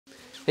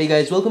Hey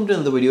guys, welcome to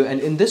another video,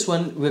 and in this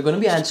one we're going to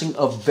be answering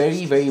a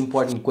very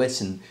important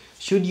question.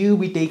 Should you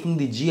be taking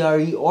the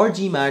GRE or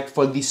GMAT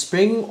for the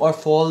spring or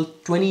fall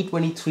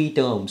 2023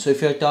 term? So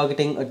if you're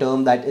targeting a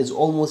term that is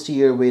almost a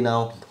year away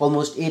now,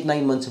 almost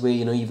 8-9 months away,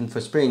 even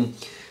for spring,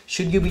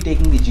 should you be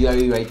taking the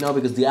GRE right now,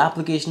 because the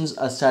applications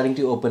are starting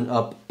to open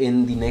up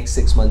in the next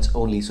 6 months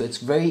only. So it's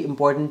very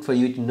important for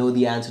you to know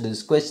the answer to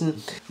this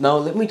question. Now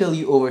let me tell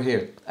you over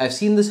here, I've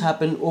seen this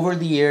happen over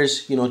the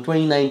years,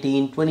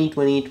 2019,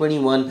 2020,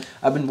 21.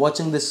 I've been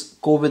watching this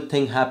COVID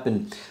thing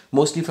happen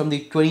mostly from the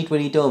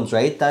 2020 terms,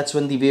 right? That's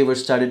when the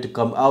waivers started to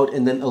come out,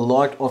 and then a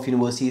lot of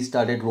universities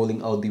started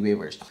rolling out the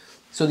waivers.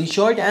 So the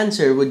short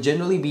answer would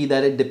generally be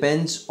that it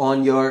depends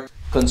on your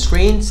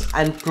constraints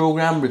and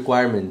program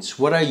requirements.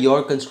 What are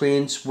your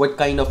constraints? What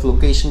kind of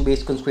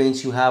location-based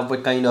constraints you have?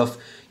 What kind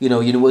of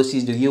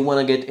universities do you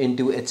want to get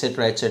into,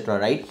 etc.,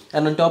 right?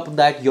 And on top of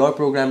that, your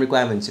program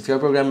requirements. If your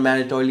program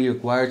mandatorily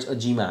requires a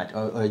GMAT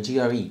or a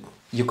GRE,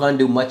 you can't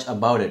do much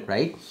about it,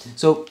 right?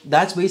 So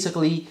that's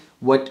basically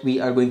what we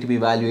are going to be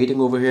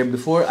evaluating over here.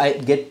 Before I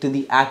get to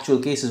the actual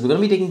cases, we're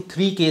going to be taking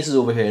 3 cases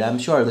over here. I'm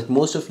sure that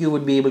most of you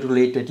would be able to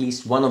relate to at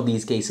least one of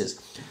these cases.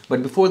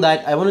 But before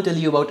that, I want to tell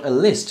you about a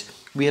list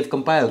we have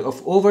compiled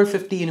of over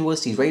 50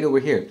 universities right over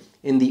here.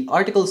 In the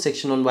article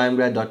section on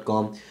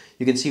YMGrad.com,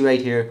 you can see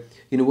right here,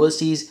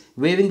 universities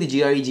waiving the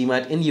GRE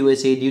GMAT in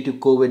USA due to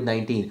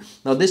COVID-19.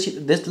 Now this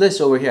list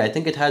over here, I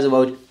think it has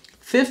about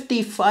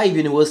 55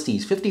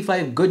 universities,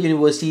 55 good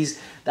universities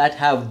that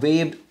have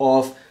waived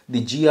off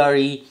the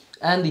GRE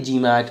and the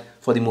GMAT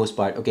for the most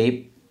part,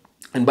 okay?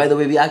 And by the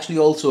way, we actually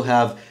also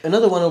have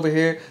another one over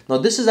here. Now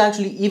this is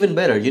actually even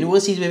better.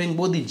 Universities waiving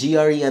both the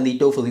GRE and the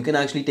TOEFL. You can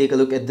actually take a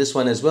look at this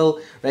one as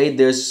well, right?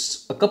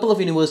 There's a couple of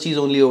universities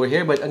only over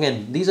here, but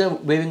again, these are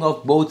waiving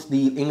off both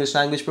the English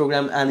language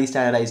program and the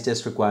standardized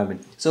test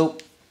requirement. So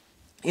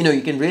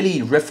you can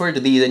really refer to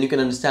these and you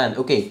can understand,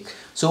 okay,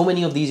 so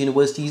many of these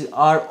universities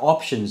are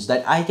options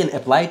that I can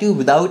apply to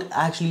without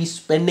actually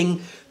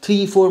spending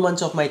 3-4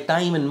 months of my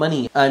time and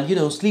money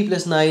and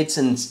sleepless nights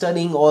and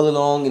studying all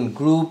along in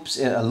groups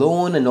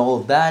alone and all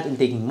of that, and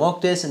taking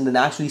mock tests and then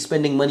actually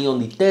spending money on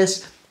the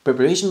test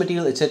preparation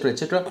material, etc.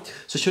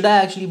 So should I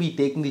actually be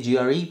taking the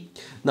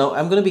GRE? Now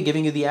I'm going to be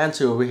giving you the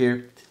answer over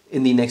here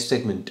in the next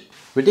segment.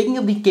 We're taking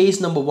up the case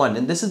number 1,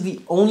 and this is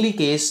the only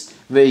case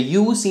where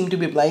you seem to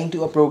be applying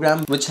to a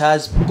program which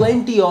has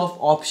plenty of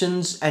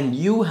options and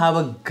you have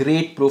a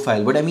great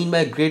profile. What I mean by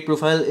a great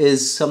profile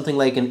is something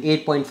like an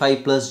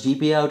 8.5 plus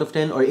GPA out of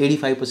 10 or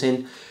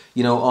 85%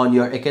 on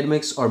your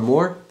academics or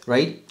more,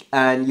 right?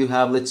 And you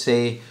have, let's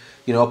say,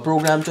 a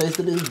program choice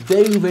that is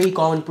very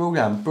common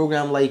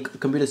program like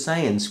computer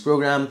science,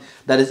 program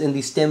that is in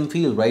the STEM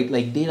field, right?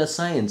 Like data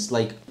science,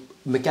 like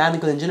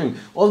mechanical engineering.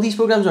 All these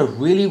programs are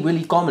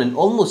really common, and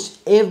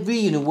almost every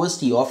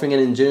university offering an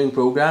engineering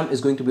program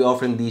is going to be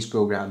offering these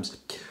programs,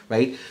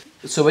 right?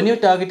 So when you're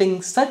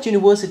targeting such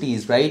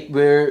universities, right,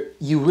 where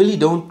you really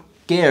don't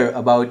care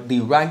about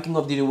the ranking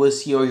of the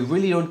university, or you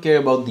really don't care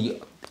about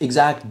the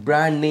exact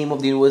brand name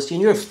of the university,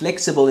 and you're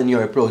flexible in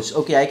your approach.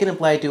 Okay, I can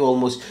apply to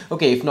almost,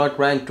 okay, if not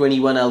rank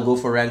 21, I'll go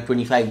for rank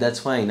 25. That's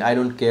fine. I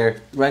don't care.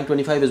 Rank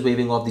 25 is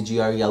waiving off the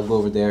GRE, I'll go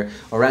over there.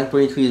 Or rank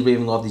 23 is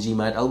waiving off the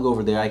GMAT, I'll go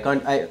over there. I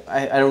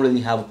don't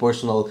really have a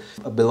personal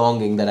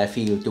belonging that I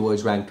feel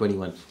towards rank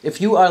 21. If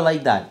you are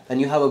like that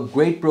and you have a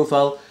great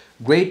profile,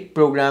 great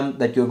program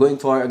that you're going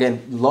for,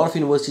 again, a lot of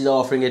universities are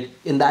offering it,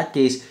 in that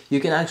case,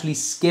 you can actually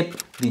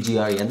skip the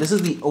GRE. And this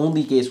is the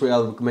only case where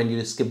I'll recommend you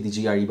to skip the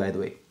GRE, by the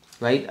way.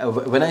 Right?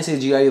 When I say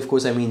GRE, of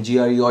course, I mean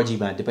GRE or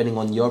GMAT, depending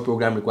on your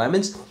program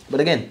requirements. But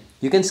again,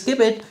 you can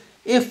skip it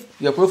if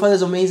your profile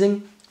is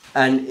amazing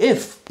and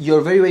if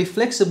you're very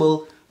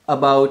flexible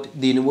about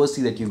the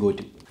university that you go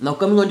to. Now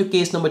coming on to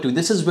case number 2,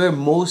 this is where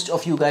most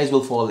of you guys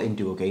will fall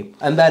into, okay?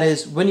 And that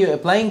is when you're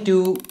applying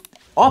to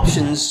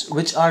options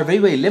which are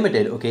very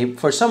limited, okay?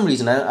 For some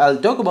reason, I'll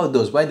talk about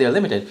those, why they're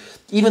limited.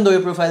 Even though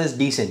your profile is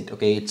decent,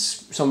 okay, it's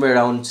somewhere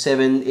around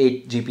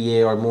 7-8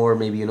 GPA or more,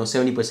 maybe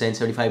 70%,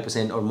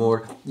 75% or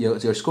more,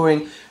 you're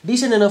scoring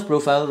decent enough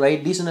profile,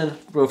 right? Decent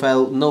enough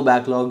profile, no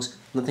backlogs,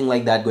 nothing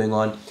like that going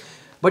on.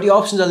 But your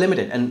options are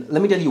limited, and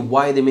let me tell you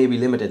why they may be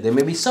limited. There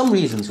may be some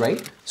reasons,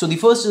 right? So the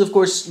first is, of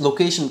course,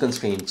 location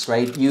constraints,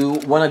 right? You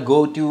want to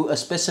go to a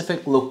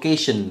specific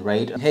location,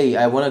 right? Hey,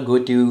 I want to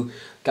go to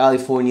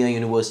California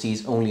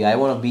universities only. I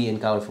want to be in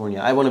California.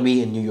 I want to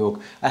be in New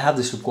York. I have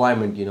this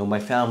requirement, my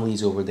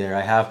family's over there.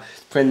 I have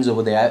friends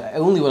over there. I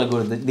only want to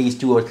go to these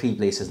 2 or 3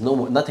 places, no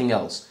more, nothing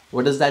else.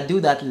 What does that do?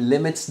 That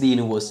limits the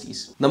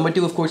universities. Number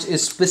 2, of course,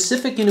 is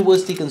specific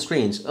university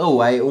constraints. Oh,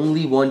 I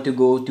only want to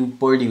go to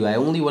Purdue. I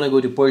only want to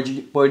go to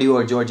Purdue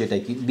or Georgia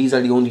Tech. These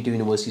are the only 2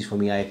 universities for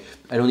me. I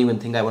don't even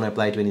think I want to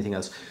apply to anything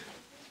else.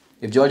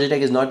 If Georgia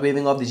Tech is not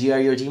waiving off the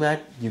GRE or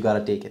GMAT, you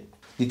gotta take it.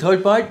 The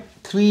third part,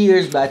 3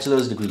 years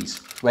bachelor's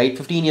degrees, right?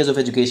 15 years of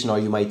education, or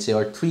you might say,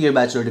 or 3-year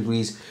bachelor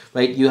degrees,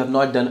 right? You have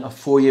not done a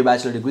 4-year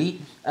bachelor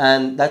degree,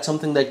 and that's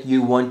something that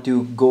you want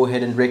to go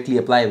ahead and directly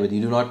apply with. You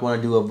do not want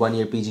to do a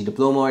 1-year PG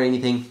diploma or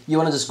anything. You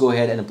want to just go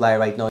ahead and apply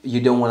right now. You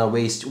don't want to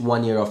waste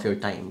 1 year of your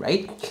time,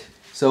 right?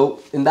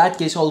 So in that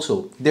case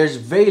also, there's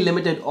very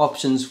limited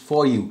options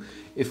for you.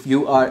 If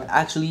you are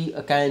actually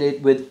a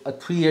candidate with a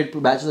 3-year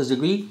bachelor's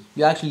degree,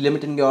 you're actually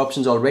limiting your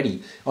options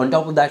already. On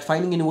top of that,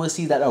 finding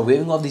universities that are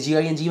waiving off the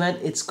GRE and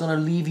GMAT, it's gonna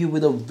leave you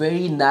with a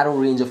very narrow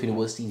range of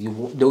universities. You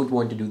don't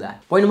want to do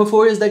that. Point number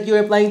 4 is that you're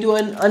applying to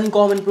an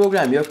uncommon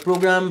program. Your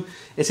program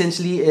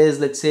essentially is,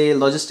 let's say,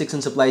 logistics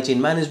and supply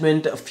chain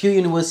management. A few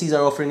universities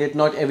are offering it,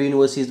 not every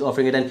university is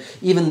offering it, and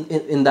even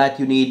in that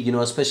you need,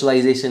 a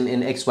specialization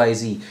in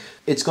XYZ.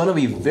 It's gonna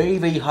be very,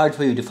 very hard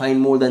for you to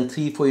find more than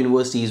 3-4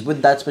 universities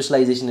with that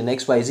specialization in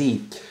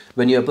XYZ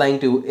when you're applying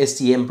to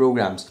STM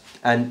programs,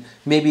 and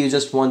maybe you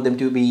just want them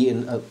to be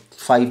in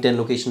 5-10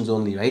 locations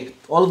only, right?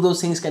 All of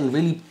those things can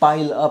really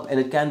pile up, and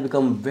it can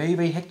become very,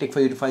 very hectic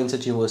for you to find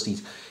such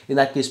universities. In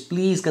that case,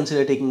 please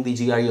consider taking the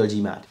GRE or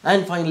GMAT.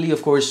 And finally,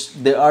 of course,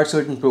 there are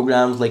certain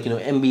programs like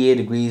MBA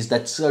degrees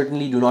that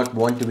certainly do not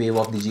want to waive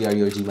off the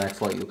GRE or GMAT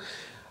for you.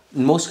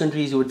 In most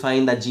countries, you would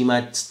find that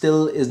GMAT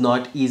still is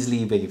not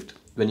easily waived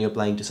when you're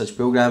applying to such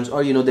programs,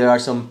 or there are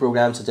some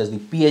programs such as the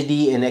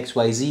PhD in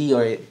XYZ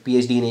or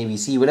PhD in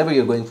ABC, whatever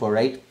you're going for,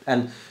 right?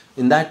 And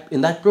in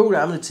that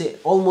program, let's say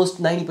almost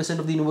 90%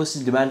 of the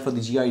universities demand for the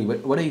GRE.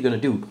 But what are you going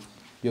to do?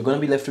 You're going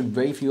to be left with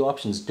very few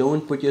options.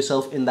 Don't put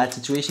yourself in that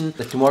situation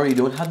that tomorrow you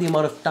don't have the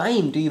amount of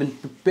time to even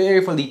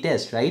prepare for the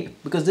test, right?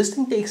 Because this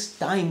thing takes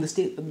time, this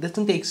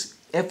thing takes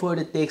effort,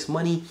 it takes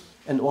money,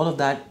 and all of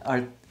that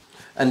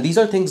and these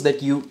are things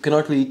that you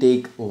cannot really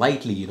take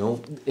lightly,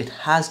 It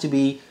has to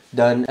be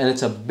done, and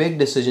it's a big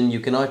decision.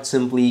 You cannot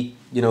simply,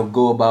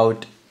 go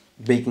about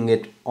making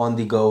it on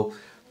the go.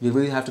 You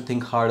really have to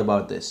think hard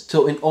about this.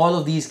 So in all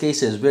of these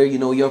cases where,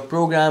 your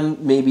program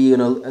may be,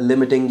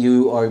 limiting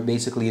you, or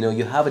basically,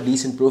 you have a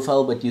decent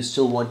profile, but you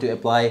still want to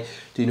apply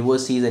to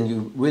universities and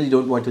you really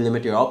don't want to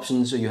limit your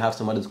options, or you have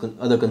some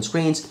other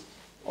constraints,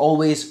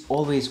 always,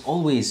 always,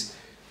 always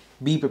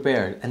be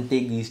prepared and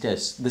take these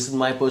tests. This is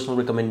my personal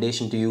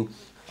recommendation to you.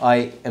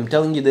 I am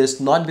telling you this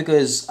not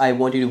because I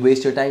want you to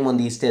waste your time on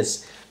these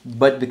tests,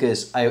 but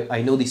because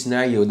I know the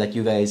scenario that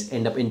you guys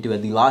end up into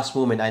at the last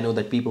moment. I know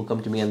that people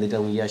come to me and they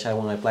tell me, Yash, I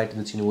want to apply to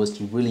this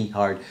university really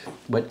hard,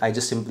 but I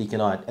just simply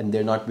cannot, and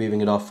they're not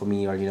waiving it off for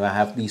me, or I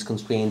have these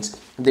constraints.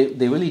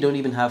 They really don't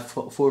even have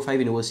 4 or 5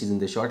 universities in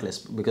their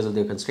shortlist because of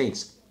their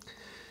constraints.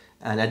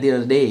 And at the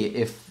end of the day,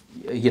 if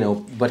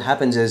what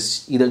happens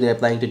is either they're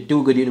applying to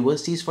 2 good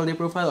universities for their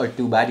profile or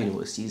 2 bad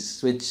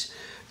universities, which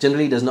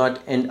generally does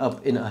not end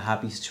up in a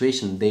happy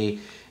situation. They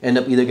end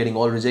up either getting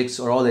all rejects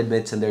or all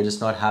admits, and they're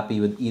just not happy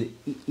with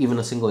even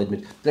a single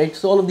admit, right?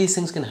 So all of these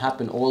things can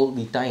happen all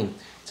the time.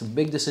 It's a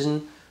big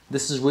decision.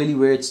 This is really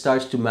where it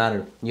starts to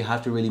matter. You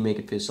have to really make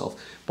it for yourself.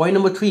 Point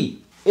number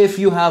 3, if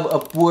you have a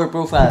poor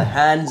profile,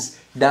 hands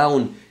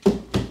down,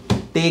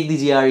 take the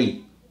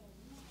GRE.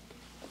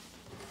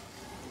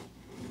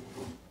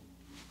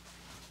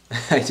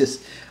 I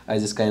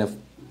just kind of,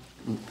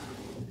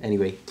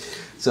 anyway,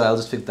 so I'll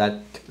just fix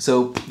that.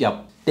 So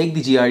yeah, take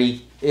the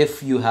GRE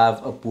if you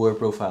have a poor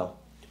profile,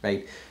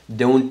 right?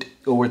 Don't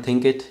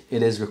overthink it.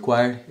 It is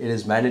required. It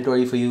is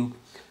mandatory for you.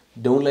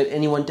 Don't let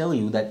anyone tell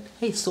you that,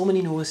 hey, so many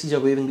universities are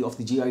waiving off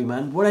the GRE,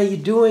 man. What are you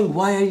doing?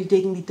 Why are you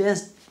taking the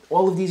test?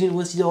 All of these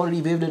universities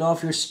already waived it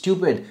off. You're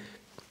stupid.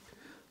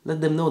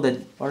 Let them know that,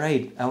 all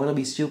right, I want to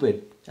be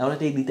stupid. I want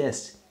to take the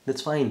test.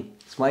 That's fine.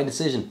 It's my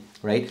decision,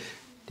 right?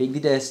 Take the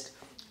test.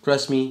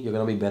 Trust me, you're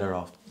going to be better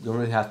off. You don't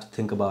really have to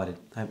think about it.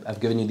 I've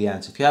given you the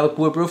answer. If you have a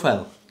poor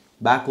profile,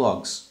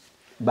 backlogs,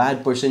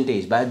 bad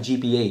percentage, bad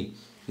GPA,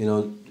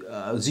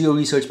 0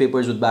 research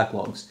papers with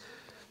backlogs,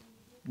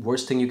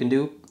 worst thing you can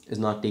do is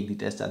not take the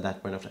test at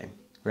that point of time,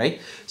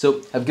 right?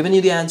 So I've given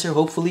you the answer.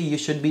 Hopefully you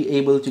should be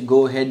able to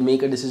go ahead and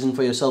make a decision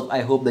for yourself. I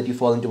hope that you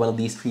fall into one of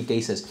these 3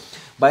 cases.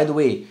 By the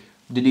way,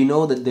 did you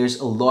know that there's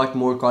a lot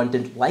more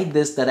content like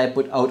this that I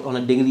put out on a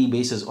daily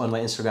basis on my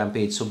Instagram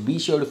page? So be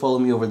sure to follow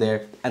me over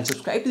there and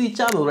subscribe to the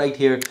channel right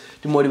here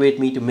to motivate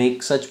me to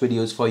make such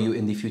videos for you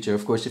in the future.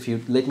 Of course, if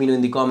you let me know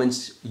in the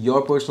comments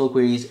your personal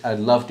queries, I'd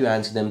love to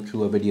answer them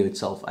through a video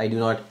itself. I do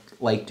not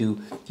like to,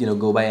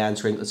 go by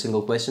answering a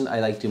single question. I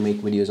like to make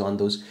videos on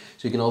those.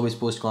 So you can always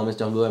post comments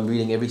down below. I'm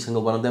reading every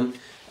single one of them.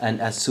 And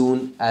as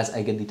soon as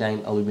I get the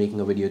time, I'll be making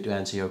a video to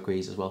answer your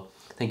queries as well.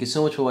 Thank you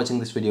so much for watching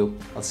this video.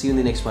 I'll see you in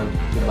the next one.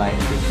 Goodbye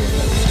and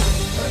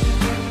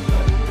take care.